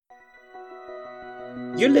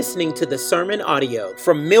You're listening to the sermon audio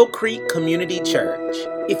from Mill Creek Community Church.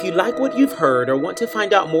 If you like what you've heard or want to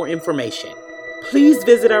find out more information, please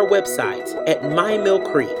visit our website at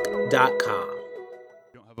mymillcreek.com.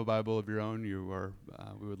 If you don't have a Bible of your own,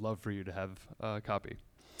 we would love for you to have a copy.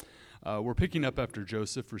 We're picking up after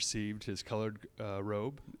Joseph received his colored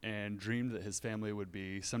robe and dreamed that his family would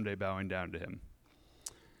be someday bowing down to him.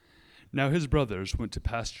 Now his brothers went to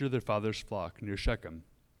pasture their father's flock near Shechem.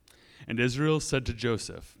 And Israel said to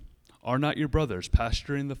Joseph, "Are not your brothers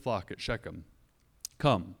pasturing the flock at Shechem?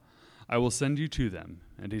 Come, I will send you to them."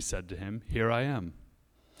 And he said to him, "Here I am."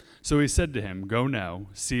 So he said to him, "Go now,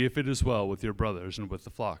 see if it is well with your brothers and with the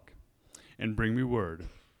flock, and bring me word."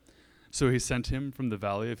 So he sent him from the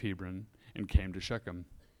valley of Hebron and came to Shechem.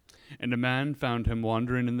 And a man found him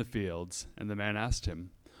wandering in the fields, and the man asked him,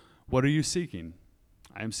 "What are you seeking?"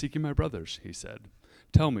 "I am seeking my brothers," he said.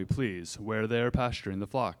 "Tell me, please, where they are pasturing the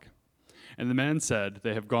flock." And the man said,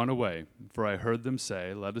 "They have gone away, for I heard them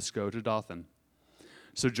say, 'Let us go to Dothan.'"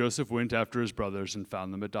 So Joseph went after his brothers and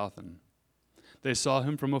found them at Dothan. They saw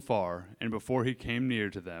him from afar, and before he came near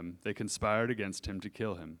to them, they conspired against him to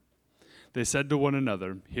kill him. They said to one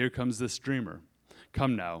another, "Here comes this dreamer.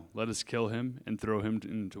 Come now, let us kill him and throw him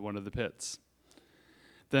into one of the pits.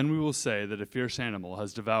 Then we will say that a fierce animal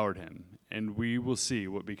has devoured him, and we will see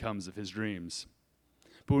what becomes of his dreams."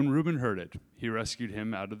 But when Reuben heard it, he rescued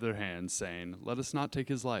him out of their hands, saying, "Let us not take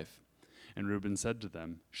his life." And Reuben said to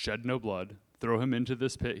them, "Shed no blood, throw him into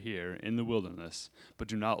this pit here in the wilderness, but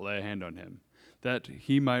do not lay a hand on him, that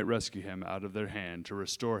he might rescue him out of their hand to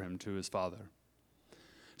restore him to his father."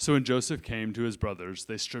 So when Joseph came to his brothers,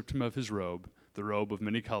 they stripped him of his robe, the robe of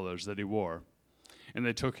many colors that he wore, and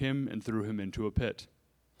they took him and threw him into a pit.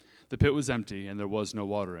 The pit was empty, and there was no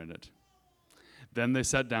water in it. Then they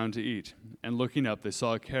sat down to eat, and looking up they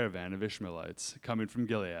saw a caravan of Ishmaelites coming from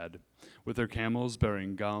Gilead, with their camels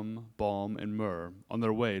bearing gum, balm, and myrrh, on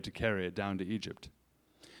their way to carry it down to Egypt.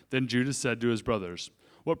 Then Judah said to his brothers,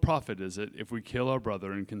 "What profit is it if we kill our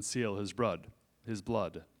brother and conceal his blood?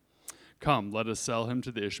 Come, let us sell him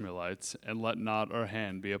to the Ishmaelites, and let not our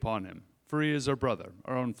hand be upon him, for he is our brother,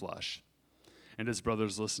 our own flesh." And his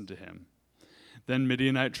brothers listened to him. Then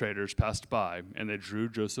Midianite traders passed by, and they drew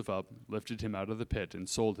Joseph up, lifted him out of the pit, and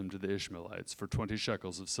sold him to the Ishmaelites for 20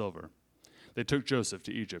 shekels of silver. They took Joseph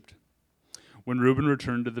to Egypt. When Reuben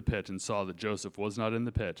returned to the pit and saw that Joseph was not in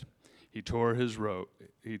the pit, he tore his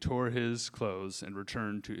clothes and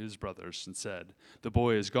returned to his brothers and said, "The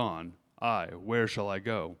boy is gone. Where shall I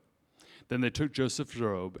go?" Then they took Joseph's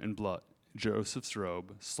robe,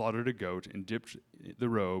 slaughtered a goat, and dipped the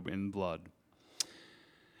robe in blood.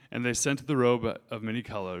 And they sent the robe of many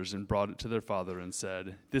colors and brought it to their father and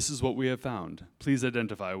said, "This is what we have found. Please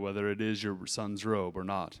identify whether it is your son's robe or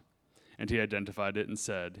not." And he identified it and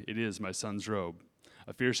said, "It is my son's robe.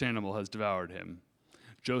 A fierce animal has devoured him.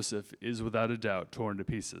 Joseph is without a doubt torn to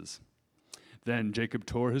pieces." Then Jacob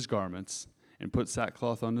tore his garments and put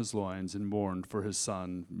sackcloth on his loins and mourned for his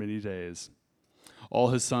son many days. All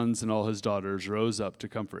his sons and all his daughters rose up to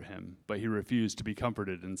comfort him, but he refused to be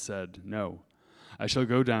comforted and said, "No, I shall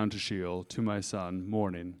go down to Sheol to my son,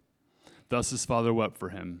 mourning." Thus his father wept for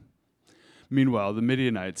him. Meanwhile, the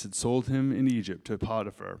Midianites had sold him in Egypt to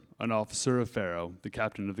Potiphar, an officer of Pharaoh, the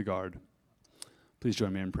captain of the guard. Please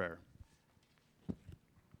join me in prayer.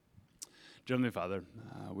 Heavenly Father,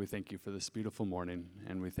 we thank you for this beautiful morning,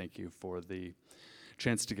 and we thank you for the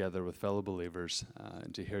chance together with fellow believers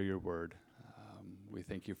and to hear your word. We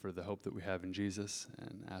thank you for the hope that we have in Jesus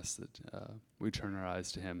and ask that we turn our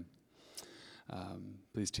eyes to him.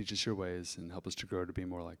 Please teach us your ways and help us to grow to be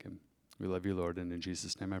more like him. We love you, Lord, and in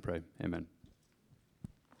Jesus' name I pray. Amen.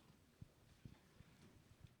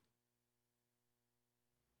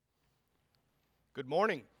 Good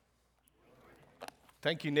morning.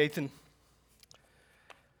 Thank you, Nathan.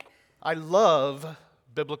 I love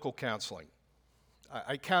biblical counseling.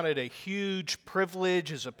 I count it a huge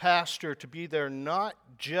privilege as a pastor to be there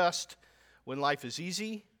not just when life is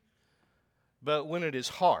easy, but when it is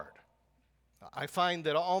hard. I find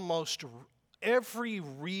that almost every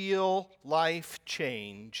real life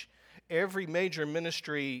change, every major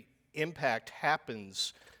ministry impact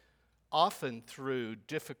happens often through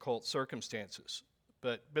difficult circumstances.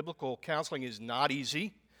 But biblical counseling is not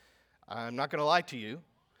easy. I'm not going to lie to you.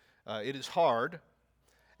 It is hard.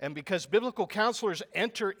 And because biblical counselors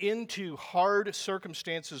enter into hard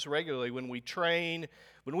circumstances regularly, when we train,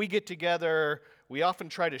 when we get together, we often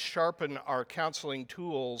try to sharpen our counseling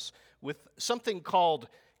tools with something called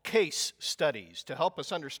case studies to help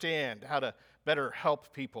us understand how to better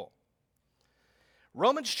help people.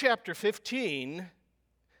 Romans chapter 15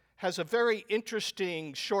 has a very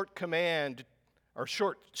interesting short command or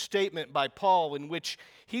short statement by Paul in which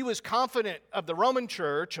he was confident of the Roman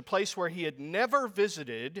church, a place where he had never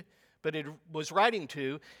visited, but it was writing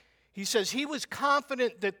to. He says he was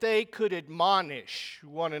confident that they could admonish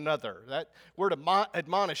one another. That word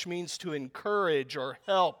admonish means to encourage or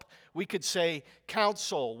help. We could say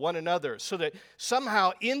counsel one another, so that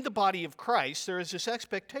somehow in the body of Christ there is this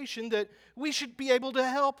expectation that we should be able to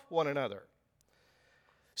help one another.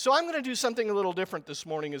 So I'm going to do something a little different this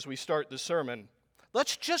morning as we start the sermon.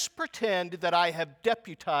 Let's just pretend that I have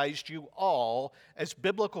deputized you all as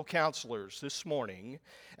biblical counselors this morning,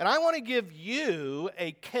 and I want to give you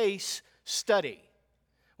a case study.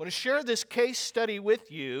 I want to share this case study with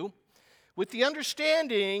you with the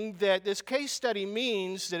understanding that this case study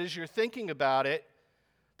means that as you're thinking about it,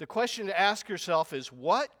 the question to ask yourself is,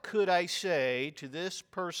 what could I say to this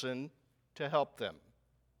person to help them?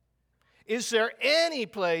 Is there any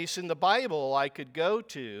place in the Bible I could go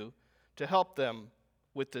to help them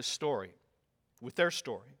with this story, with their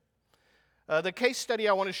story? The case study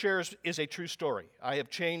I want to share is a true story. I have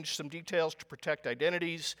changed some details to protect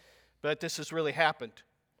identities, but this has really happened.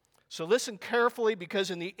 So listen carefully,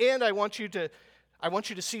 because in the end I want you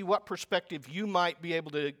to see what perspective you might be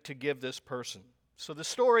able to give this person. So the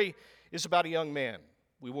story is about a young man.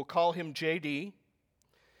 We will call him J.D.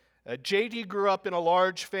 J.D. grew up in a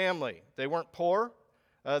large family. They weren't poor.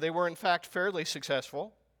 They were, in fact, fairly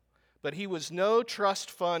successful. But he was no trust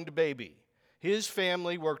fund baby. His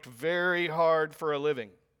family worked very hard for a living.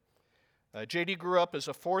 J.D. grew up as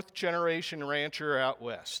a fourth-generation rancher out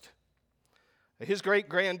west. His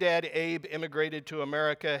great-granddad, Abe, immigrated to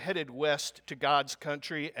America, headed west to God's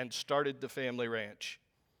country, and started the family ranch.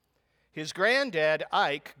 His granddad,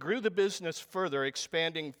 Ike, grew the business further,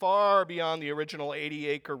 expanding far beyond the original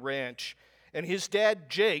 80-acre ranch. And his dad,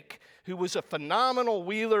 Jake, who was a phenomenal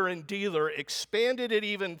wheeler and dealer, expanded it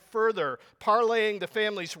even further, parlaying the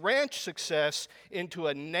family's ranch success into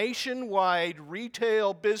a nationwide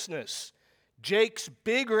retail business, Jake's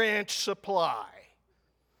Big Ranch Supply.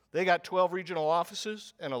 They got 12 regional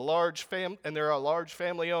offices and they're a large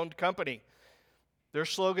family-owned company. Their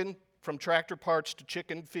slogan, from tractor parts to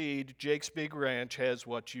chicken feed, Jake's Big Ranch has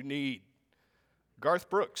what you need. Garth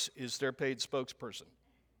Brooks is their paid spokesperson.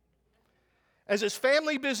 As his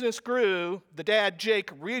family business grew, the dad, Jake,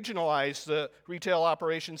 regionalized the retail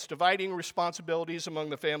operations, dividing responsibilities among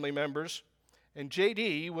the family members. And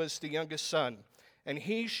J.D. was the youngest son, and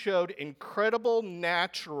he showed incredible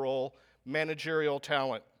natural managerial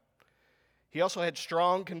talent. He also had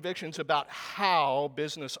strong convictions about how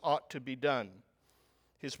business ought to be done.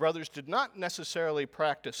 His brothers did not necessarily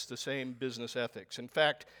practice the same business ethics. In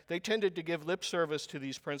fact, they tended to give lip service to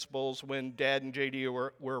these principles when Dad and J.D.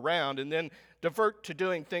 were around, and then divert to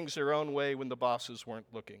doing things their own way when the bosses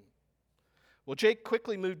weren't looking. Well, Jake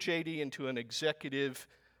quickly moved J.D. into an executive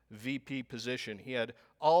VP position. He had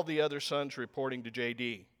all the other sons reporting to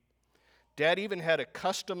J.D. Dad even had a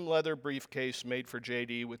custom leather briefcase made for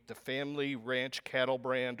J.D. with the family ranch cattle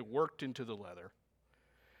brand worked into the leather.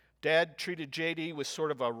 Dad treated J.D. with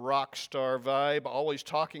sort of a rock star vibe, always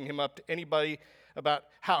talking him up to anybody about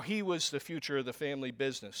how he was the future of the family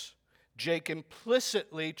business. Jake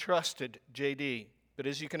implicitly trusted J.D., but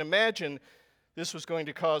as you can imagine, this was going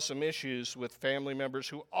to cause some issues with family members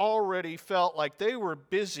who already felt like they were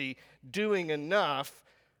busy doing enough,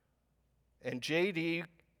 and J.D.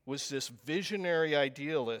 was this visionary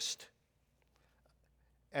idealist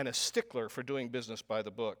and a stickler for doing business by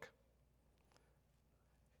the book.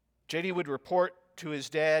 J.D. would report to his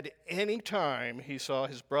dad any time he saw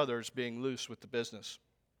his brothers being loose with the business.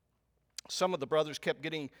 Some of the brothers kept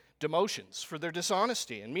getting demotions for their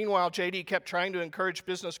dishonesty, and meanwhile, J.D. kept trying to encourage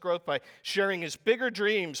business growth by sharing his bigger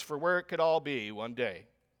dreams for where it could all be one day.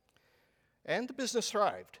 And the business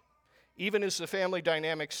thrived, even as the family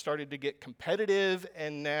dynamics started to get competitive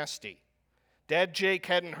and nasty. Dad Jake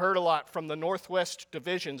hadn't heard a lot from the Northwest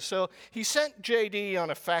Division, so he sent J.D. on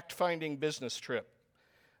a fact-finding business trip.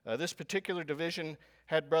 This particular division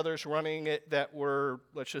had brothers running it that were,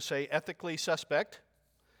 let's just say, ethically suspect.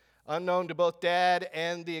 Unknown to both Dad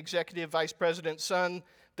and the executive vice president's son,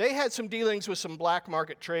 they had some dealings with some black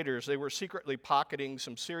market traders. They were secretly pocketing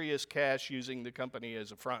some serious cash using the company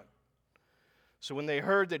as a front. So when they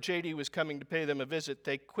heard that J.D. was coming to pay them a visit,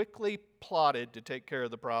 they quickly plotted to take care of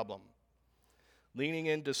the problem. Leaning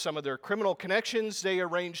into some of their criminal connections, they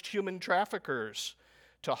arranged human traffickers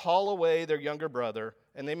to haul away their younger brother,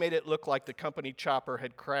 and they made it look like the company chopper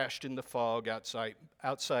had crashed in the fog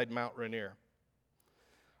outside Mount Rainier.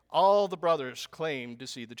 All the brothers claimed to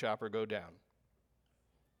see the chopper go down.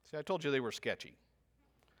 See, I told you they were sketchy.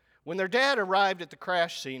 When their dad arrived at the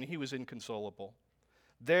crash scene, he was inconsolable.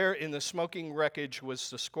 There in the smoking wreckage was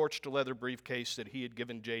the scorched leather briefcase that he had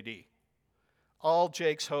given J.D. All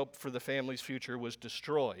Jake's hope for the family's future was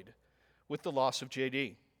destroyed with the loss of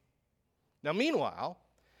J.D. Now, meanwhile,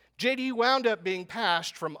 J.D. wound up being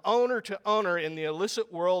passed from owner to owner in the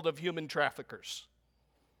illicit world of human traffickers.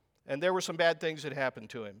 And there were some bad things that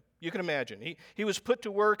happened to him. You can imagine. He was put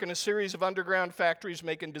to work in a series of underground factories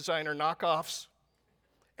making designer knockoffs.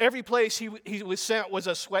 Every place he was sent was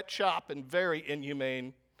a sweatshop and very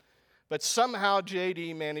inhumane. But somehow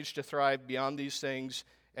J.D. managed to thrive beyond these things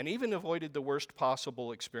and even avoided the worst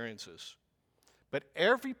possible experiences. But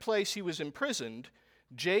every place he was imprisoned,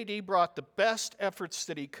 J.D. brought the best efforts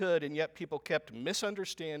that he could, and yet people kept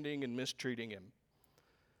misunderstanding and mistreating him.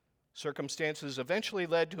 Circumstances eventually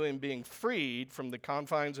led to him being freed from the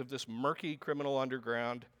confines of this murky criminal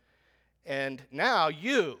underground. And now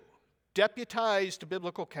you, deputized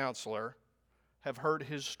biblical counselor, have heard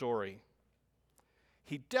his story.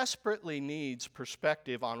 He desperately needs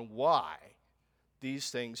perspective on why these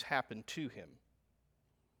things happened to him.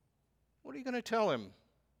 What are you going to tell him?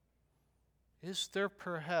 Is there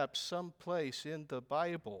perhaps some place in the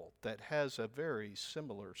Bible that has a very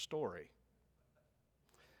similar story?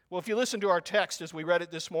 Well, if you listen to our text as we read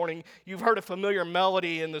it this morning, you've heard a familiar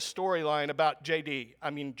melody in the storyline about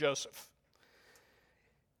Joseph.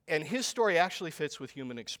 And his story actually fits with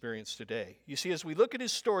human experience today. You see, as we look at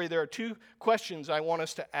his story, there are two questions I want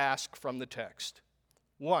us to ask from the text.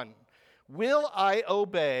 One, will I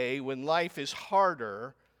obey when life is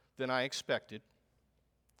harder than I expected?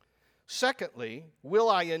 Secondly, will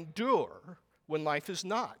I endure when life is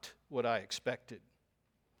not what I expected?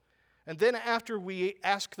 And then after we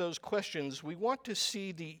ask those questions, we want to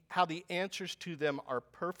see how the answers to them are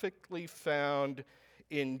perfectly found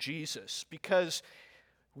in Jesus, because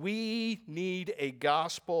we need a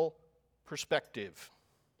gospel perspective.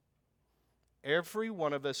 Every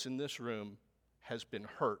one of us in this room has been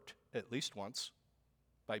hurt at least once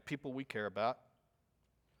by people we care about.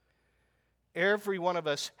 Every one of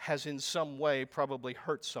us has in some way probably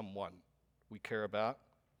hurt someone we care about.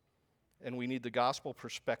 And we need the gospel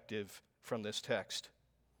perspective from this text.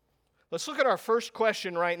 Let's look at our first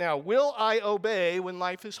question right now. Will I obey when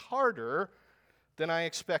life is harder than I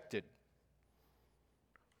expected?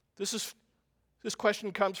 This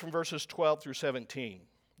question comes from verses 12 through 17.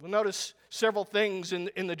 We'll notice several things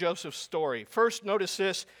in the Joseph story. First, notice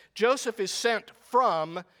this. Joseph is sent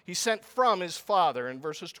from his father in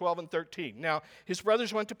verses 12 and 13. Now, his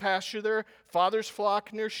brothers went to pasture their father's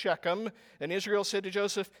flock near Shechem, and Israel said to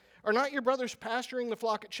Joseph, "Are not your brothers pasturing the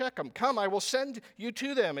flock at Shechem? Come, I will send you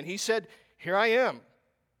to them." And he said, "Here I am."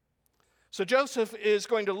 So Joseph is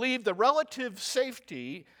going to leave the relative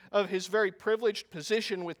safety of his very privileged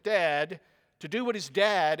position with dad to do what his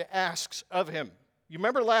dad asks of him. You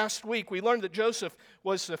remember last week we learned that Joseph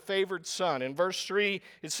was the favored son. In verse 3,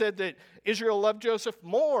 it said that Israel loved Joseph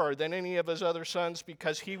more than any of his other sons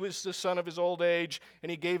because he was the son of his old age, and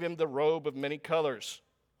he gave him the robe of many colors.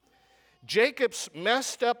 Jacob's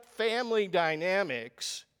messed up family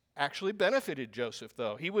dynamics actually benefited Joseph,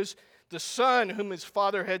 though. He was the son whom his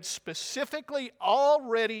father had specifically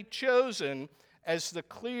already chosen as the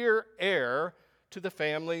clear heir to the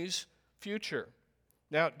family's future.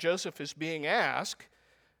 Now, Joseph is being asked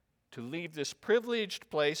to leave this privileged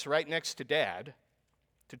place right next to dad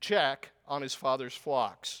to check on his father's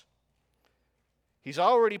flocks. He's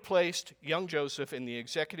already placed young Joseph in the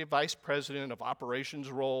executive vice president of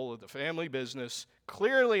operations role of the family business,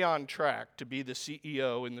 clearly on track to be the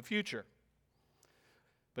CEO in the future.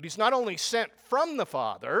 But he's not only sent from the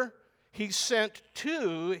father, he's sent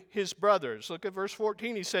to his brothers. Look at verse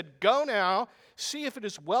 14. He said, "Go now, see if it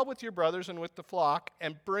is well with your brothers and with the flock,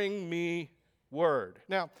 and bring me word."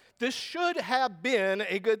 Now, this should have been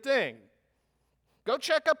a good thing. Go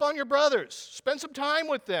check up on your brothers. Spend some time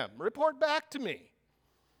with them. Report back to me.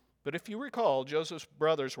 But if you recall, Joseph's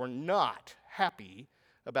brothers were not happy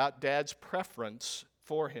about dad's preference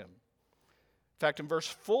for him. In fact, in verse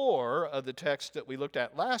 4 of the text that we looked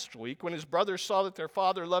at last week, when his brothers saw that their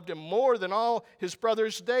father loved him more than all his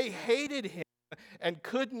brothers, they hated him and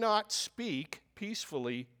could not speak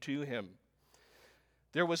peacefully to him.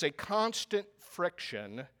 There was a constant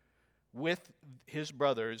friction with his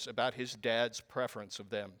brothers about his dad's preference of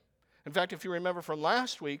them. In fact, if you remember from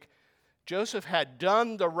last week, Joseph had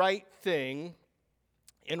done the right thing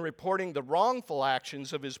in reporting the wrongful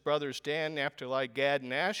actions of his brothers Dan, Naphtali, Gad,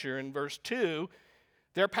 and Asher. In verse 2,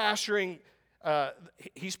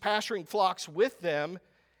 he's pasturing flocks with them,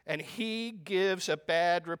 and he gives a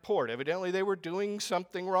bad report. Evidently, they were doing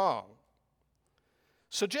something wrong.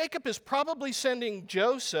 So Jacob is probably sending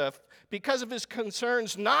Joseph because of his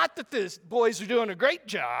concerns, not that the boys are doing a great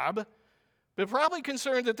job, but probably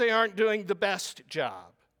concerned that they aren't doing the best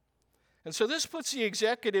job. And so this puts the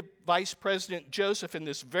executive vice president Joseph in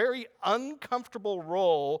this very uncomfortable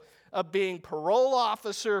role of being parole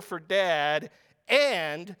officer for dad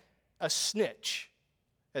and a snitch,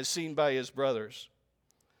 as seen by his brothers.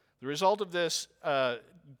 The result of this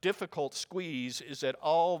difficult squeeze is that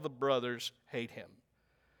all the brothers hate him.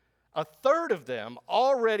 A third of them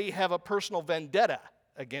already have a personal vendetta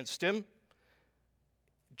against him.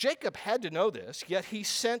 Jacob had to know this, yet he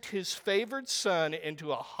sent his favored son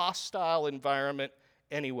into a hostile environment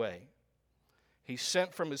anyway. He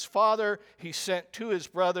sent from his father, he sent to his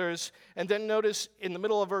brothers, and then notice in the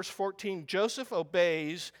middle of verse 14, Joseph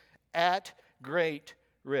obeys at great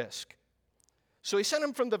risk. So he sent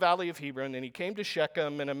him from the valley of Hebron, and he came to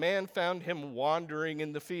Shechem, and a man found him wandering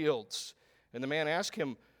in the fields. And the man asked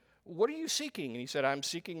him, "What are you seeking?" And he said, "I'm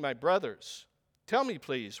seeking my brothers. Tell me,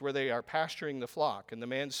 please, where they are pasturing the flock." And the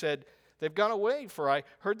man said, "They've gone away, for I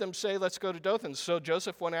heard them say, 'Let's go to Dothan.'" So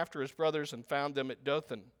Joseph went after his brothers and found them at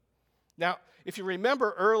Dothan. Now, if you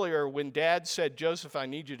remember earlier when Dad said, "Joseph, I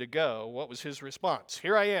need you to go," what was his response?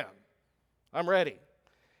 "Here I am. I'm ready."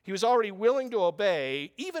 He was already willing to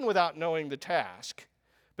obey, even without knowing the task.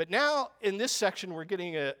 But now, in this section, we're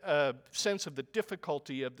getting a sense of the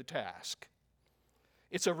difficulty of the task.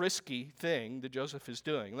 It's a risky thing that Joseph is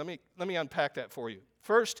doing. Let me unpack that for you.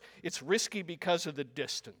 First, it's risky because of the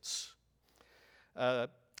distance.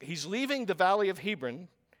 He's leaving the valley of Hebron.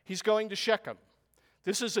 He's going to Shechem.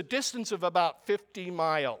 This is a distance of about 50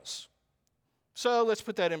 miles. So let's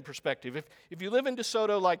put that in perspective. If you live in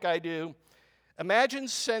DeSoto like I do, imagine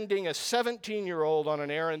sending a 17-year-old on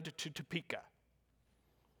an errand to Topeka.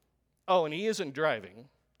 Oh, and he isn't driving.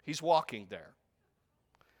 He's walking there.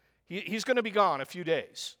 He's going to be gone a few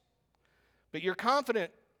days. But you're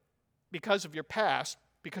confident because of your past,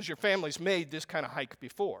 because your family's made this kind of hike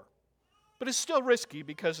before. But it's still risky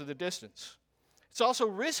because of the distance. It's also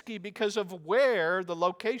risky because of where the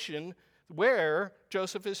location, where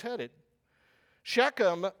Joseph is headed.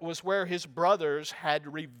 Shechem was where his brothers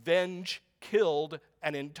had revenge killed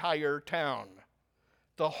an entire town.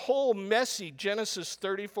 The whole messy Genesis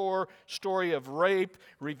 34 story of rape,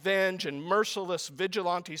 revenge, and merciless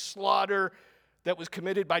vigilante slaughter that was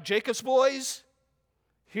committed by Jacob's boys.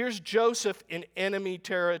 Here's Joseph in enemy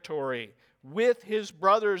territory with his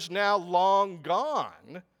brothers now long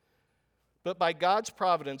gone. But by God's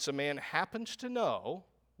providence, a man happens to know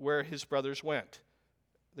where his brothers went.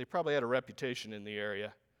 They probably had a reputation in the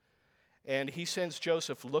area. And he sends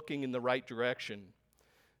Joseph looking in the right direction.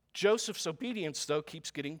 Joseph's obedience, though,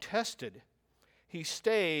 keeps getting tested. He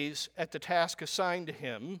stays at the task assigned to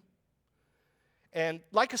him. And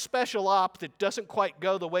like a special op that doesn't quite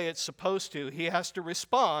go the way it's supposed to, he has to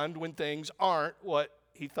respond when things aren't what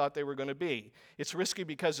he thought they were going to be. It's risky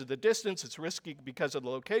because of the distance, it's risky because of the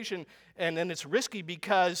location, and then it's risky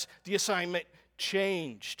because the assignment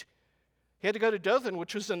changed. He had to go to Dothan,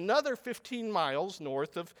 which was another 15 miles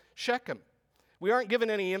north of Shechem. We aren't given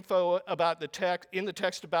any info about in the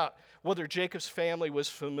text about whether Jacob's family was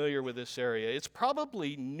familiar with this area. It's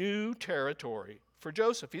probably new territory for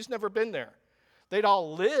Joseph. He's never been there. They'd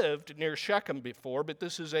all lived near Shechem before, but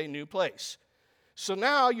this is a new place. So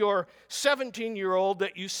now your 17-year-old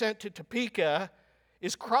that you sent to Topeka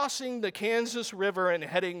is crossing the Kansas River and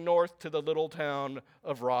heading north to the little town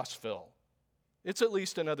of Rossville. It's at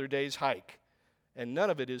least another day's hike, and none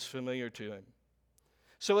of it is familiar to him.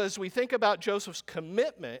 So as we think about Joseph's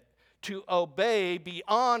commitment to obey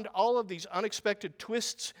beyond all of these unexpected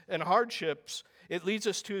twists and hardships, it leads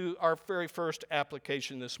us to our very first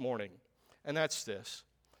application this morning, and that's this.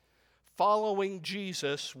 Following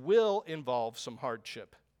Jesus will involve some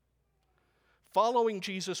hardship. Following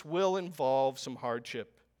Jesus will involve some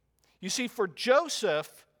hardship. You see, for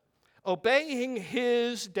Joseph, obeying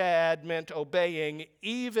his dad meant obeying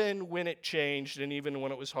even when it changed and even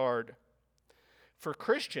when it was hard. For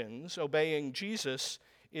Christians, obeying Jesus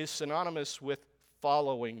is synonymous with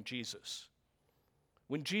following Jesus.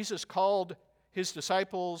 When Jesus called his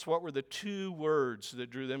disciples, what were the two words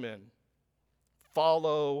that drew them in?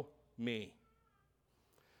 Follow me.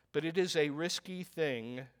 But it is a risky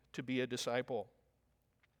thing to be a disciple.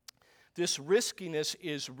 This riskiness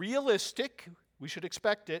is realistic, we should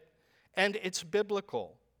expect it, and it's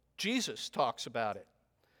biblical. Jesus talks about it.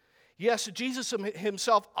 Yes, Jesus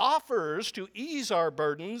himself offers to ease our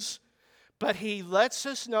burdens, but he lets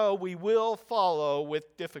us know we will follow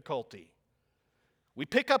with difficulty. We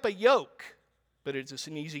pick up a yoke, but it's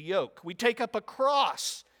an easy yoke. We take up a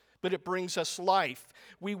cross, but it brings us life.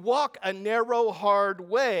 We walk a narrow, hard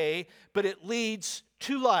way, but it leads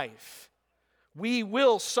to life. We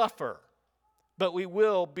will suffer, but we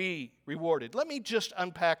will be rewarded. Let me just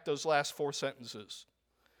unpack those last 4 sentences.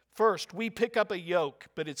 First, we pick up a yoke,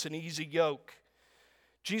 but it's an easy yoke.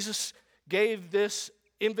 Jesus gave this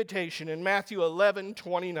invitation in Matthew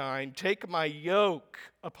 11:29, "Take my yoke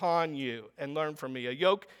upon you and learn from me." A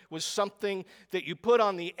yoke was something that you put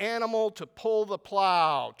on the animal to pull the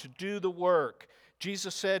plow, to do the work.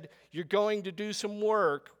 Jesus said, "You're going to do some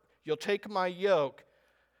work. You'll take my yoke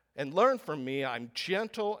and learn from me. I'm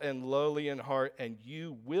gentle and lowly in heart, and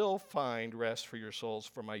you will find rest for your souls,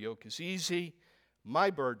 for my yoke is easy,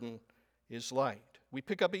 my burden is light." We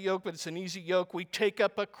pick up a yoke, but it's an easy yoke. We take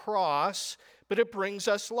up a cross, but it brings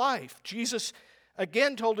us life. Jesus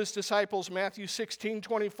again told his disciples, Matthew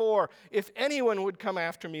 16:24, "If anyone would come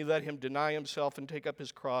after me, let him deny himself and take up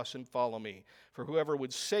his cross and follow me. For whoever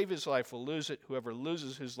would save his life will lose it. Whoever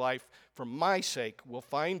loses his life for my sake will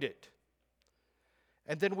find it."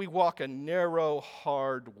 And then we walk a narrow,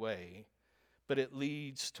 hard way, but it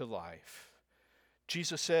leads to life.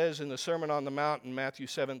 Jesus says in the Sermon on the Mount in Matthew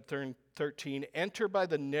 7:13, "Enter by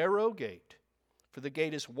the narrow gate, for the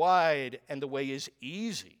gate is wide and the way is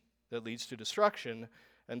easy that leads to destruction,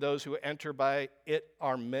 and those who enter by it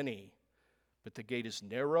are many. But the gate is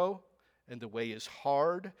narrow and the way is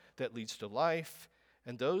hard that leads to life,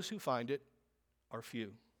 and those who find it are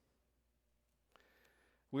few."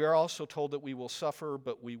 We are also told that we will suffer,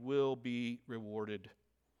 but we will be rewarded.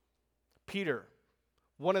 Peter,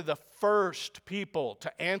 one of the first people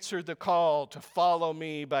to answer the call to follow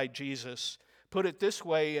me by Jesus, put it this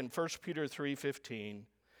way in 1 Peter 3:15,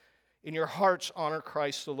 "In your hearts honor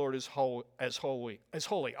Christ the Lord as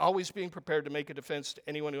holy, always being prepared to make a defense to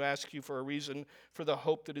anyone who asks you for a reason for the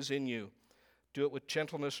hope that is in you. Do it with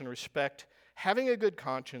gentleness and respect, having a good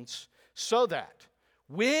conscience, so that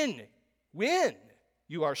when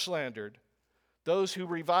you are slandered, those who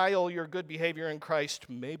revile your good behavior in Christ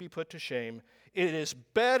may be put to shame. It is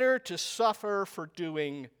better to suffer for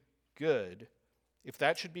doing good, if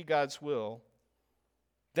that should be God's will,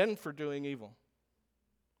 than for doing evil."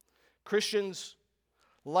 Christians,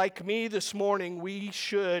 like me this morning, we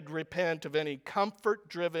should repent of any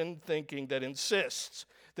comfort-driven thinking that insists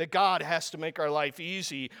that God has to make our life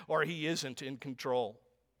easy or he isn't in control.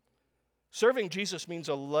 Serving Jesus means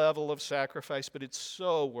a level of sacrifice, but it's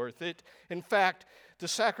so worth it. In fact, the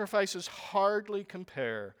sacrifices hardly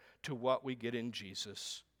compare to what we get in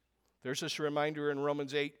Jesus. There's this reminder in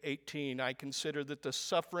Romans 8:18, "I consider that the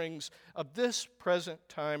sufferings of this present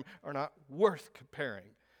time are not worth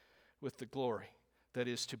comparing with the glory that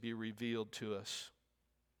is to be revealed to us."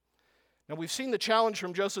 Now, we've seen the challenge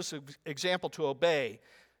from Joseph's example to obey,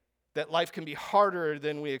 that life can be harder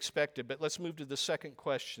than we expected. But let's move to the second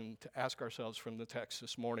question to ask ourselves from the text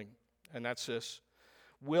this morning, and that's this: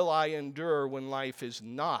 will I endure when life is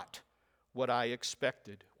not what I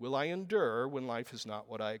expected? Will I endure when life is not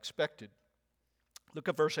what I expected? Look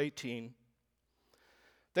at verse 18.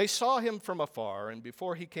 "They saw him from afar, and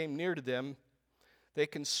before he came near to them, they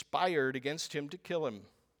conspired against him to kill him.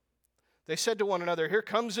 They said to one another, 'Here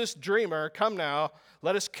comes this dreamer. Come now,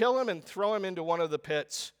 let us kill him and throw him into one of the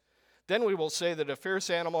pits. Then we will say that a fierce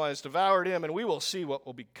animal has devoured him, and we will see what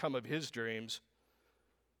will become of his dreams.'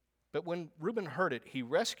 But when Reuben heard it, he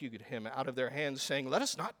rescued him out of their hands, saying, 'Let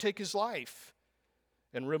us not take his life.'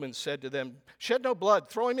 And Reuben said to them, 'Shed no blood,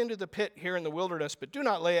 throw him into the pit here in the wilderness, but do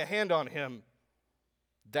not lay a hand on him,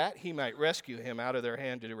 that he might rescue him out of their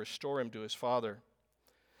hand to restore him to his father.'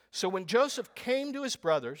 So when Joseph came to his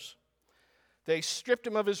brothers, they stripped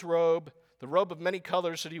him of his robe, the robe of many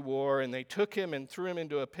colors that he wore, and they took him and threw him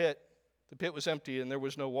into a pit. The pit was empty and there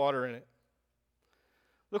was no water in it."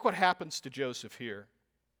 Look what happens to Joseph here.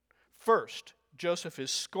 First, Joseph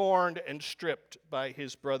is scorned and stripped by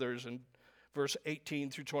his brothers in verse 18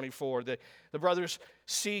 through 24. The brothers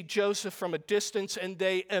see Joseph from a distance and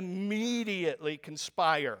they immediately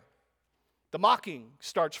conspire. The mocking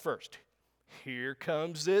starts first. "Here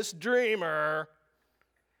comes this dreamer."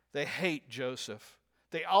 They hate Joseph.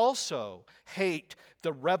 They also hate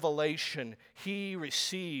the revelation he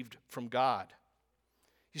received from God.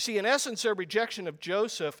 You see, in essence, their rejection of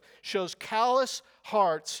Joseph shows callous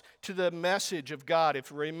hearts to the message of God.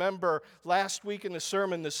 If you remember last week in the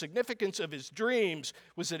sermon, the significance of his dreams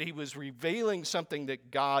was that he was revealing something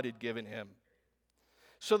that God had given him.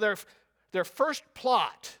 So their first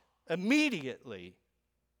plot immediately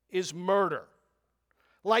is murder.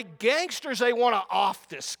 Like gangsters, they want to off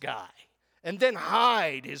this guy and then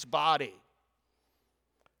hide his body.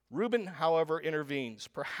 Reuben, however, intervenes,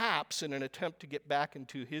 perhaps in an attempt to get back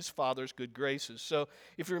into his father's good graces. So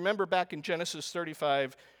if you remember back in Genesis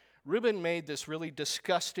 35, Reuben made this really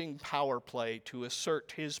disgusting power play to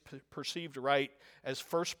assert his perceived right as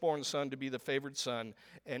firstborn son to be the favored son,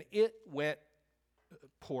 and it went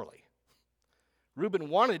poorly. Reuben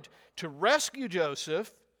wanted to rescue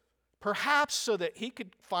Joseph, perhaps so that he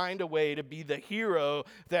could find a way to be the hero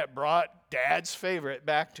that brought Dad's favorite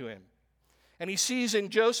back to him. And he sees in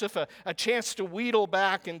Joseph a chance to wheedle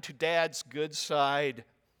back into Dad's good side.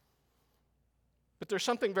 But there's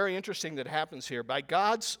something very interesting that happens here. By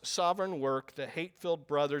God's sovereign work, the hate-filled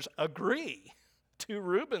brothers agree to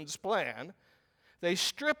Reuben's plan. They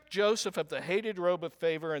strip Joseph of the hated robe of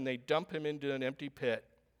favor and they dump him into an empty pit.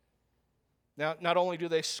 Now, not only do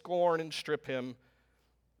they scorn and strip him,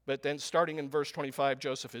 but then starting in verse 25,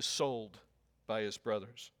 Joseph is sold by his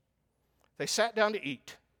brothers. They sat down to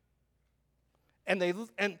eat.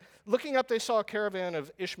 And looking up, they saw a caravan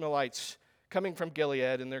of Ishmaelites coming from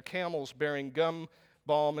Gilead, and their camels bearing gum,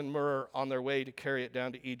 balm, and myrrh on their way to carry it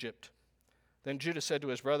down to Egypt. Then Judah said to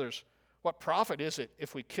his brothers, "What profit is it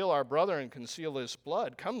if we kill our brother and conceal his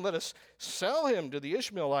blood? Come, let us sell him to the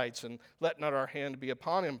Ishmaelites, and let not our hand be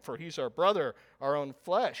upon him, for he's our brother, our own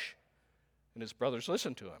flesh." And his brothers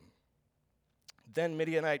listened to him. Then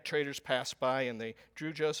Midianite traders passed by, and they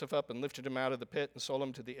drew Joseph up and lifted him out of the pit and sold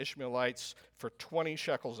him to the Ishmaelites for 20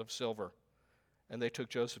 shekels of silver. And they took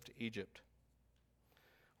Joseph to Egypt.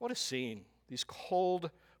 What a scene. These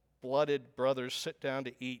cold-blooded brothers sit down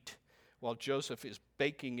to eat while Joseph is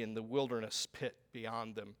baking in the wilderness pit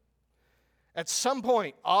beyond them. At some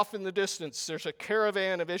point, off in the distance, there's a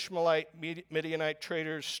caravan of Ishmaelite Midianite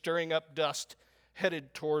traders stirring up dust,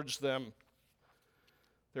 headed towards them.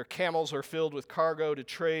 Their camels are filled with cargo to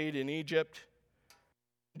trade in Egypt.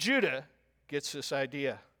 Judah gets this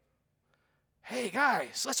idea. Hey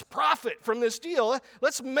guys, let's profit from this deal.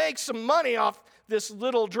 Let's make some money off this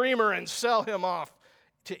little dreamer and sell him off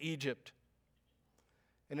to Egypt.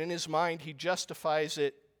 And in his mind, he justifies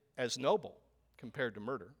it as noble compared to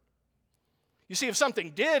murder. You see, if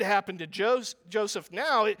something did happen to Joseph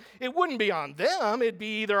now, it wouldn't be on them. It'd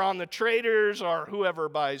be either on the traders or whoever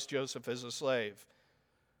buys Joseph as a slave.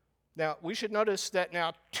 Now, we should notice that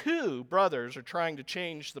now 2 brothers are trying to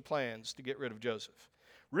change the plans to get rid of Joseph.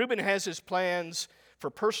 Reuben has his plans for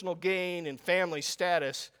personal gain and family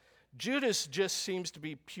status. Judas just seems to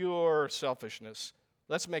be pure selfishness.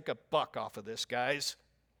 Let's make a buck off of this, guys.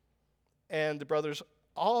 And the brothers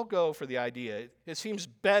all go for the idea. It seems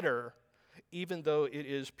better, even though it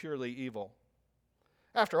is purely evil.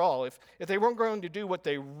 After all, if they weren't going to do what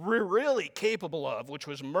they were really capable of, which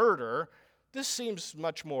was murder, this seems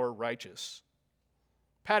much more righteous.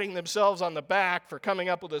 Patting themselves on the back for coming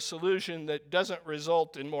up with a solution that doesn't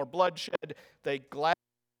result in more bloodshed, they gladly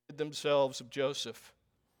rid themselves of Joseph.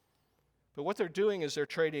 But what they're doing is they're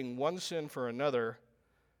trading one sin for another,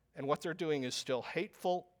 and what they're doing is still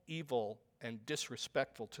hateful, evil, and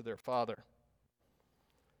disrespectful to their father.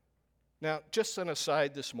 Now, just an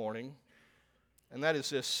aside this morning, and that is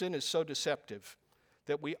this: sin is so deceptive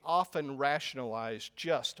that we often rationalize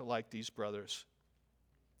just like these brothers.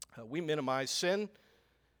 We minimize sin.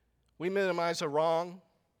 We minimize a wrong.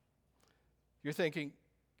 You're thinking,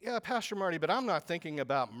 yeah, Pastor Marty, but I'm not thinking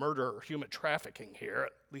about murder or human trafficking here.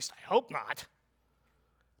 At least I hope not.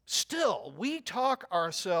 Still, we talk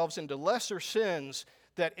ourselves into lesser sins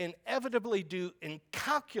that inevitably do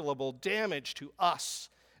incalculable damage to us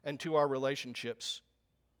and to our relationships.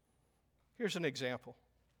 Here's an example.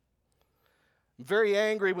 I'm very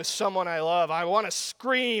angry with someone I love. I want to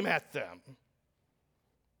scream at them.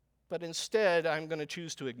 But instead, I'm going to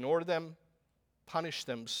choose to ignore them, punish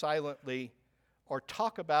them silently, or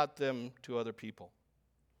talk about them to other people.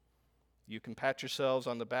 You can pat yourselves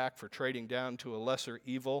on the back for trading down to a lesser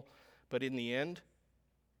evil, but in the end,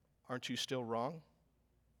 aren't you still wrong?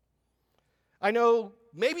 I know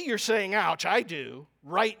maybe you're saying, ouch, I do,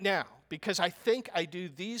 right now, because I think I do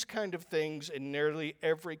these kind of things in nearly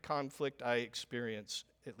every conflict I experience,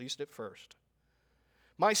 at least at first.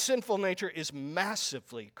 My sinful nature is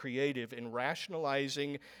massively creative in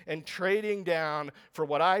rationalizing and trading down for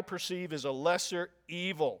what I perceive as a lesser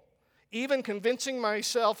evil, even convincing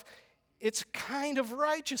myself it's kind of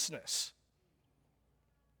righteousness.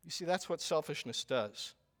 You see, that's what selfishness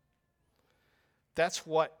does. That's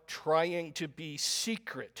what trying to be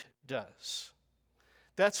secret does.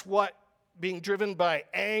 That's what being driven by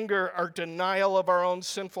anger or denial of our own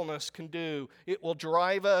sinfulness can do. It will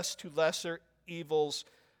drive us to lesser evils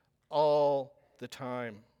all the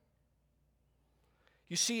time.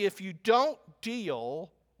 You see, if you don't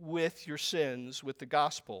deal with your sins with the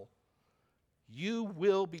gospel, you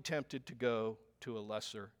will be tempted to go to a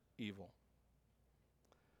lesser evil.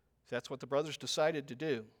 That's what the brothers decided to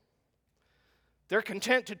do. They're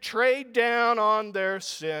content to trade down on their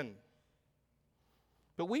sin.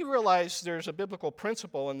 But we realize there's a biblical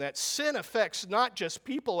principle in that sin affects not just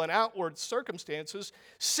people and outward circumstances.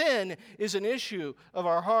 Sin is an issue of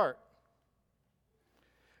our heart.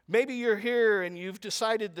 Maybe you're here and you've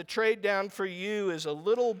decided the trade down for you is a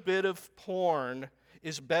little bit of porn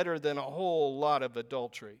is better than a whole lot of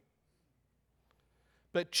adultery.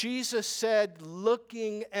 But Jesus said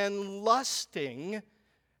looking and lusting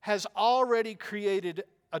has already created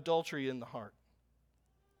adultery in the heart.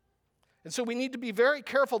 And so we need to be very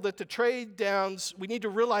careful that the trade downs, we need to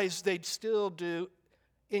realize they still do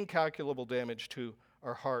incalculable damage to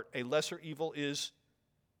our heart. A lesser evil is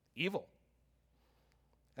evil.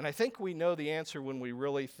 And I think we know the answer when we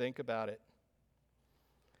really think about it.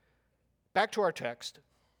 Back to our text.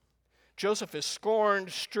 Joseph is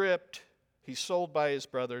scorned, stripped, he's sold by his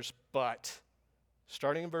brothers, but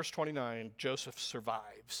starting in verse 29, Joseph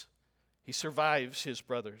survives. He survives his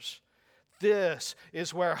brothers. This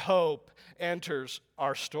is where hope enters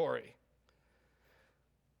our story.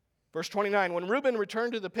 Verse 29, when Reuben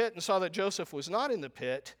returned to the pit and saw that Joseph was not in the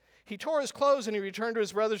pit, he tore his clothes and he returned to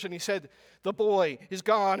his brothers and he said, the boy is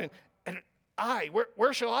gone and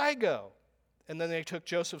where shall I go? And then they took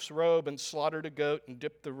Joseph's robe and slaughtered a goat and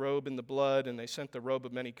dipped the robe in the blood, and they sent the robe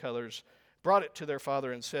of many colors, brought it to their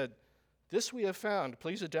father and said, this we have found.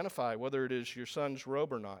 Please identify whether it is your son's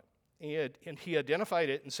robe or not. And he identified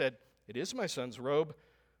it and said, it is my son's robe.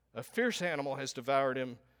 A fierce animal has devoured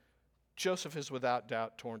him. Joseph is without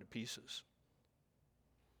doubt torn to pieces.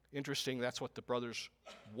 Interesting, that's what the brothers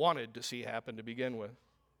wanted to see happen to begin with.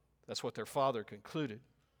 That's what their father concluded.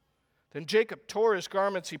 Then Jacob tore his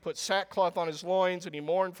garments, he put sackcloth on his loins, and he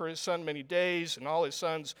mourned for his son many days. And all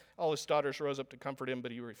his daughters rose up to comfort him,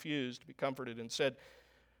 but he refused to be comforted and said,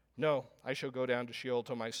 no, I shall go down to Sheol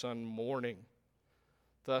till my son mourning.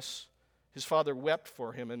 Thus his father wept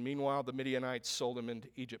for him, and meanwhile the Midianites sold him into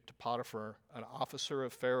Egypt to Potiphar, an officer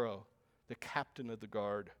of Pharaoh, the captain of the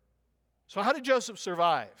guard. So how did Joseph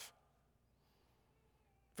survive?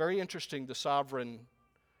 Very interesting, the sovereign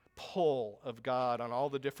pull of God on all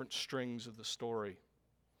the different strings of the story.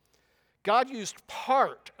 God used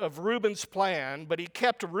part of Reuben's plan, but he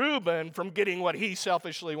kept Reuben from getting what he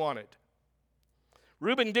selfishly wanted.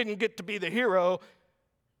 Reuben didn't get to be the hero.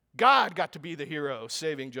 God got to be the hero,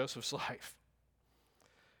 saving Joseph's life.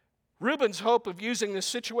 Reuben's hope of using this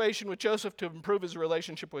situation with Joseph to improve his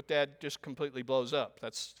relationship with Dad just completely blows up.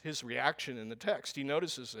 That's his reaction in the text. He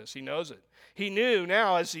notices this. He knows it. He knew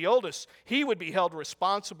now, as the oldest, he would be held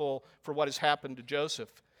responsible for what has happened to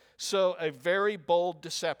Joseph. So a very bold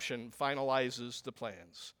deception finalizes the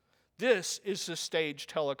plans. This is the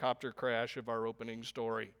staged helicopter crash of our opening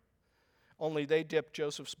story. Only they dip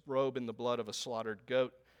Joseph's robe in the blood of a slaughtered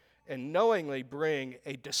goat and knowingly bring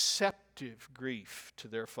a deceptive grief to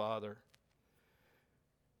their father.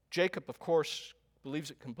 Jacob, of course,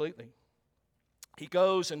 believes it completely. He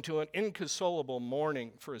goes into an inconsolable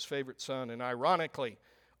mourning for his favorite son, and ironically,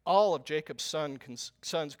 all of Jacob's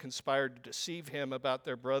sons conspired to deceive him about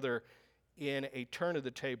their brother in a turn of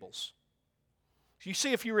the tables. You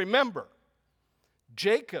see, if you remember,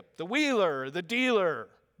 Jacob, the wheeler, the dealer,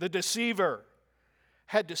 the deceiver,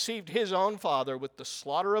 had deceived his own father with the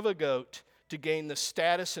slaughter of a goat to gain the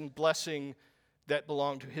status and blessing that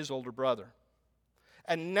belonged to his older brother.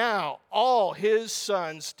 And now all his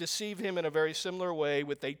sons deceive him in a very similar way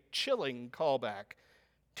with a chilling callback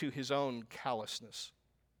to his own callousness.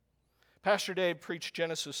 Pastor Dave preached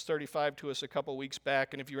Genesis 35 to us a couple weeks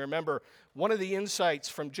back, and if you remember, one of the insights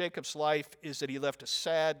from Jacob's life is that he left a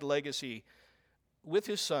sad legacy with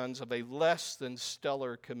his sons of a less than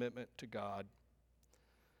stellar commitment to God.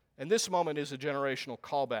 And this moment is a generational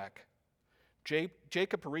callback.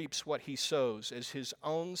 Jacob reaps what he sows as his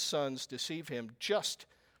own sons deceive him just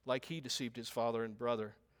like he deceived his father and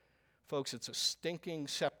brother. Folks, it's a stinking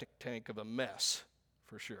septic tank of a mess,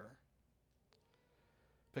 for sure.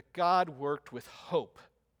 But God worked with hope,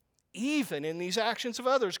 even in these actions of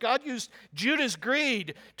others. God used Judah's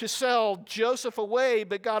greed to sell Joseph away,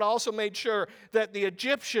 but God also made sure that the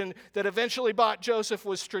Egyptian that eventually bought Joseph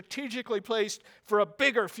was strategically placed for a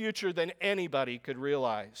bigger future than anybody could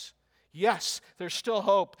realize. Yes, there's still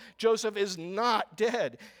hope. Joseph is not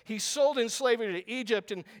dead. He's sold in slavery to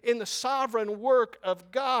Egypt, and in the sovereign work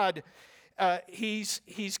of God, he's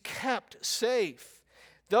kept safe.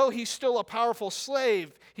 Though he's still a powerful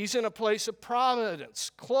slave, he's in a place of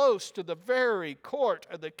providence, close to the very court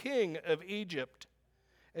of the king of Egypt.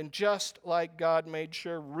 And just like God made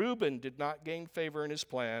sure Reuben did not gain favor in his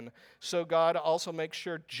plan, so God also makes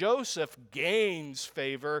sure Joseph gains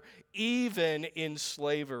favor even in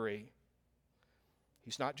slavery.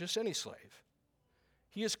 He's not just any slave.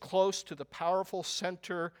 He is close to the powerful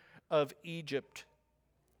center of Egypt.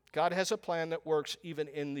 God has a plan that works even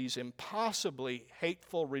in these impossibly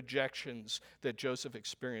hateful rejections that Joseph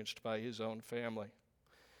experienced by his own family.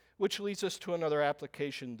 Which leads us to another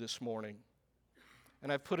application this morning.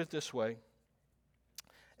 And I've put it this way: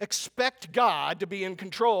 expect God to be in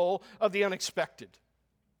control of the unexpected.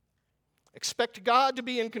 Expect God to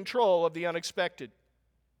be in control of the unexpected.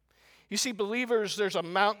 You see, believers, there's a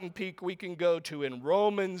mountain peak we can go to in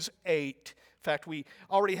Romans 8. In fact, we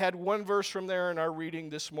already had one verse from there in our reading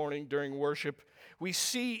this morning during worship. We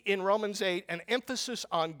see in Romans 8 an emphasis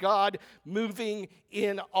on God moving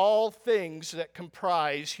in all things that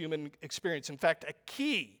comprise human experience. In fact, a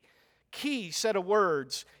key set of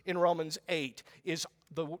words in Romans 8 is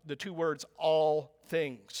the two words, all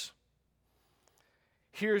things.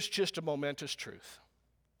 Here's just a momentous truth.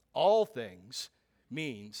 All things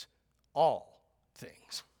means all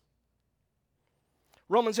things.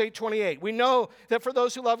 Romans 8:28, we know that for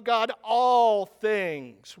those who love God, all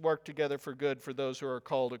things work together for good for those who are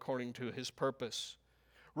called according to his purpose.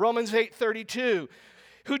 Romans 8:32,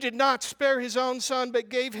 who did not spare his own son, but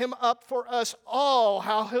gave him up for us all,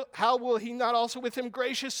 how will he not also with him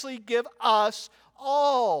graciously give us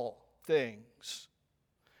all things?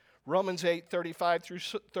 Romans 8:35 through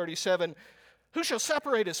 37, who shall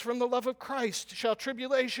separate us from the love of Christ? Shall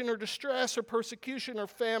tribulation or distress or persecution or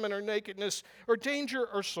famine or nakedness or danger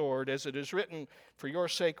or sword? As it is written, for your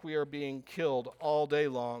sake we are being killed all day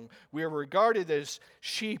long. We are regarded as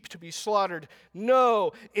sheep to be slaughtered.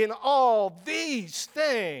 No, in all these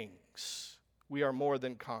things we are more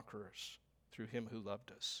than conquerors through him who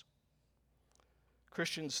loved us.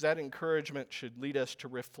 Christians, that encouragement should lead us to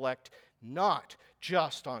reflect not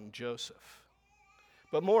just on Joseph,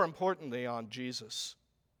 but more importantly on Jesus.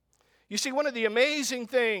 You see, one of the amazing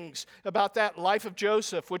things about that life of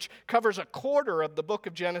Joseph, which covers a quarter of the book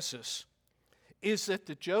of Genesis, is that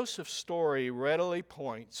the Joseph story readily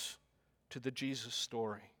points to the Jesus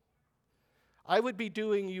story. I would be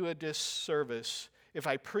doing you a disservice if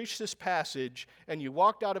I preached this passage and you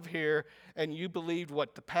walked out of here and you believed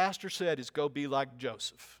what the pastor said is go be like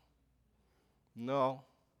Joseph. No.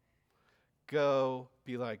 Go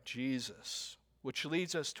be like Jesus. Which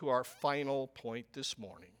leads us to our final point this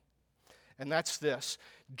morning. And that's this: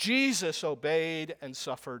 Jesus obeyed and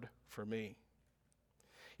suffered for me.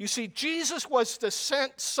 You see, Jesus was the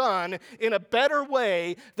sent son in a better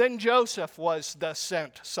way than Joseph was the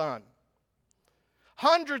sent son.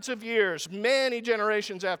 Hundreds of years, many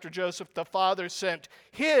generations after Joseph, the Father sent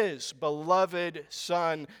his beloved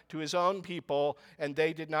Son to his own people, and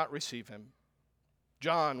they did not receive him.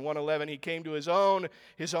 John 1:11, he came to his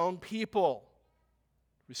own people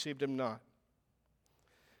received him not.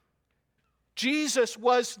 Jesus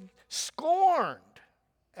was scorned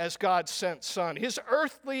as God's sent son. His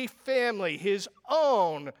earthly family, his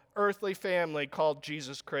own earthly family, called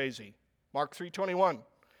Jesus crazy. Mark 3:21.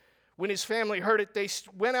 When his family heard it, they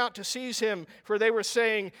went out to seize him, for they were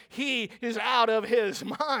saying, he is out of his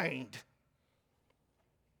mind.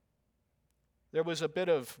 There was a bit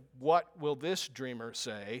of what will this dreamer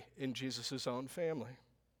say in Jesus' own family.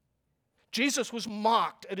 Jesus was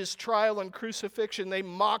mocked at his trial and crucifixion. They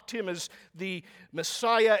mocked him as the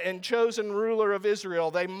Messiah and chosen ruler of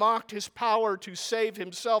Israel. They mocked his power to save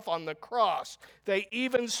himself on the cross. They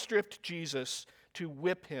even stripped Jesus to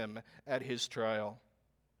whip him at his trial.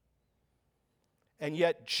 And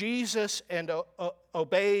yet Jesus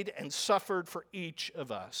obeyed and suffered for each of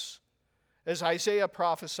us. As Isaiah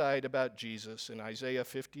prophesied about Jesus in Isaiah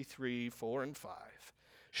 53:4 and 5.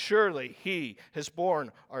 Surely he has borne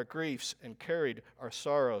our griefs and carried our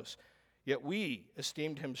sorrows. Yet we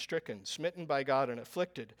esteemed him stricken, smitten by God, and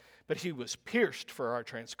afflicted. But he was pierced for our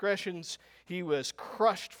transgressions. He was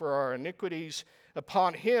crushed for our iniquities.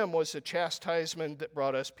 Upon him was the chastisement that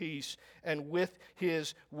brought us peace. And with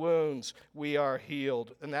his wounds we are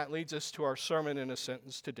healed. And that leads us to our sermon in a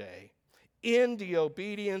sentence today. In the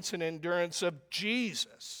obedience and endurance of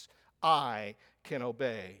Jesus, I can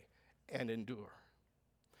obey and endure.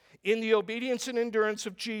 In the obedience and endurance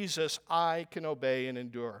of Jesus, I can obey and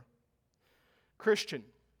endure. Christian,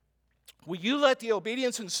 will you let the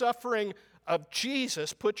obedience and suffering of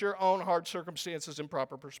Jesus put your own hard circumstances in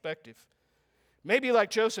proper perspective? Maybe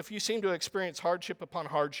like Joseph, you seem to experience hardship upon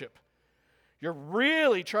hardship. You're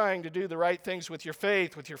really trying to do the right things with your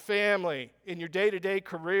faith, with your family, in your day-to-day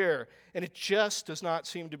career, and it just does not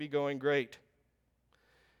seem to be going great.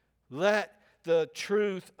 Let the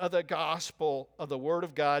truth of the gospel of the Word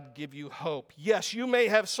of God give you hope. Yes, you may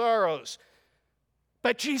have sorrows,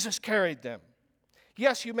 but Jesus carried them.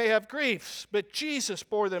 Yes, you may have griefs, but Jesus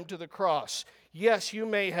bore them to the cross. Yes, you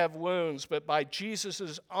may have wounds, but by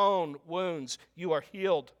Jesus' own wounds you are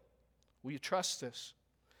healed. Will you trust this?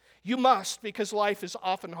 You must, because life is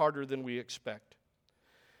often harder than we expect.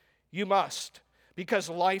 You must, because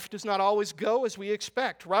life does not always go as we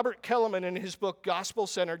expect. Robert Kellerman, in his book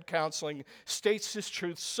Gospel-Centered Counseling, states this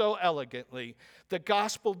truth so elegantly. The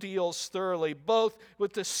gospel deals thoroughly both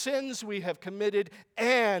with the sins we have committed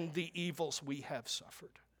and the evils we have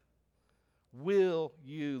suffered. Will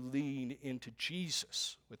you lean into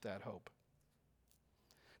Jesus with that hope?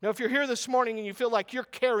 Now, if you're here this morning and you feel like you're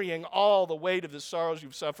carrying all the weight of the sorrows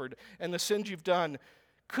you've suffered and the sins you've done,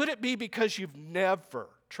 could it be because you've never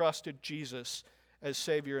trusted Jesus as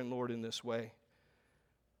Savior and Lord in this way?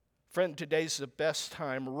 Friend, today's the best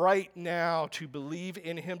time right now to believe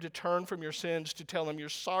in Him, to turn from your sins, to tell Him you're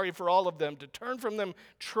sorry for all of them, to turn from them,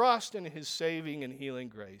 trust in His saving and healing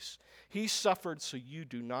grace. He suffered so you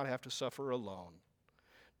do not have to suffer alone.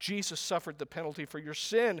 Jesus suffered the penalty for your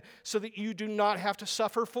sin so that you do not have to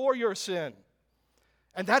suffer for your sin.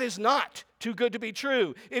 And that is not too good to be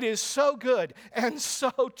true. It is so good and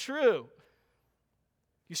so true.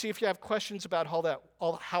 You see, if you have questions about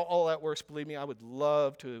how all that works, believe me, I would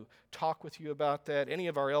love to talk with you about that. Any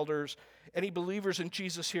of our elders, any believers in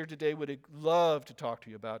Jesus here today would love to talk to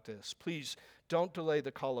you about this. Please don't delay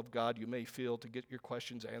the call of God you may feel to get your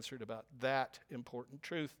questions answered about that important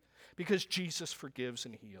truth, because Jesus forgives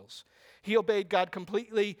and heals. He obeyed God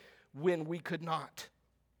completely when we could not.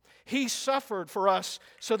 He suffered for us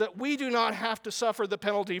so that we do not have to suffer the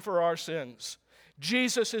penalty for our sins.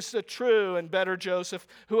 Jesus is the true and better Joseph,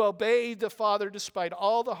 who obeyed the Father despite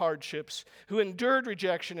all the hardships, who endured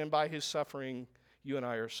rejection, and by His suffering, you and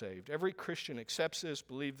I are saved. Every Christian accepts this,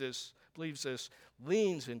 believes this,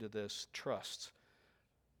 leans into this, trusts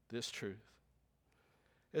this truth.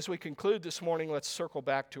 As we conclude this morning, let's circle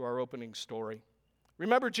back to our opening story.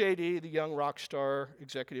 Remember J.D., the young rock star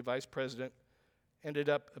executive vice president, ended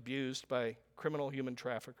up abused by criminal human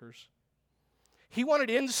traffickers. He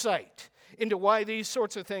wanted insight into why these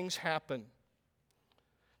sorts of things happen.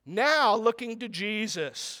 Now, looking to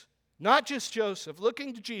Jesus, not just Joseph,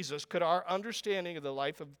 looking to Jesus, could our understanding of the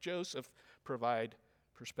life of Joseph provide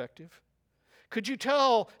perspective? Could you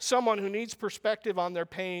tell someone who needs perspective on their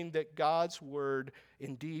pain that God's Word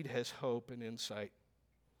indeed has hope and insight?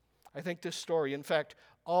 I think this story, in fact,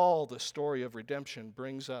 all the story of redemption,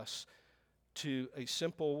 brings us to a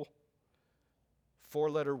simple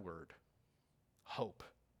four-letter word: hope.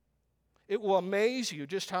 It will amaze you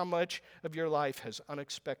just how much of your life has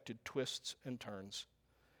unexpected twists and turns.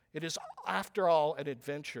 It is, after all, an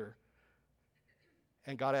adventure,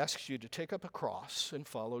 and God asks you to take up a cross and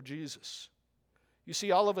follow Jesus. You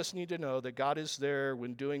see, all of us need to know that God is there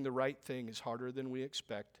when doing the right thing is harder than we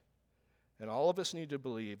expect, and all of us need to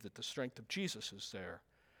believe that the strength of Jesus is there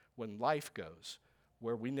when life goes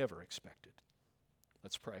where we never expected.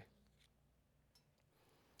 Let's pray.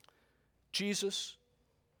 Jesus,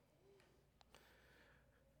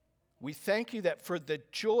 we thank you that for the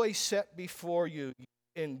joy set before you, you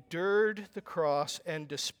endured the cross and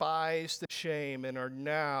despised the shame and are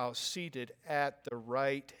now seated at the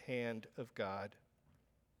right hand of God.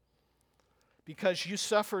 Because you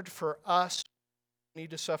suffered for us, we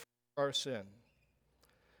need to suffer for our sin.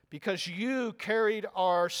 Because you carried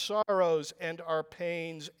our sorrows and our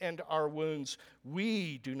pains and our wounds,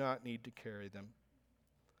 we do not need to carry them.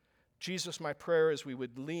 Jesus, my prayer is we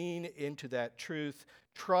would lean into that truth,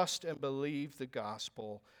 trust and believe the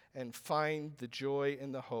gospel, and find the joy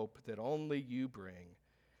and the hope that only you bring.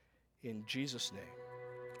 In Jesus' name,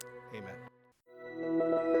 amen.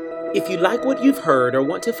 If you like what you've heard or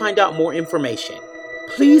want to find out more information,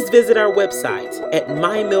 please visit our website at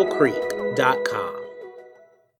mymillcreek.com.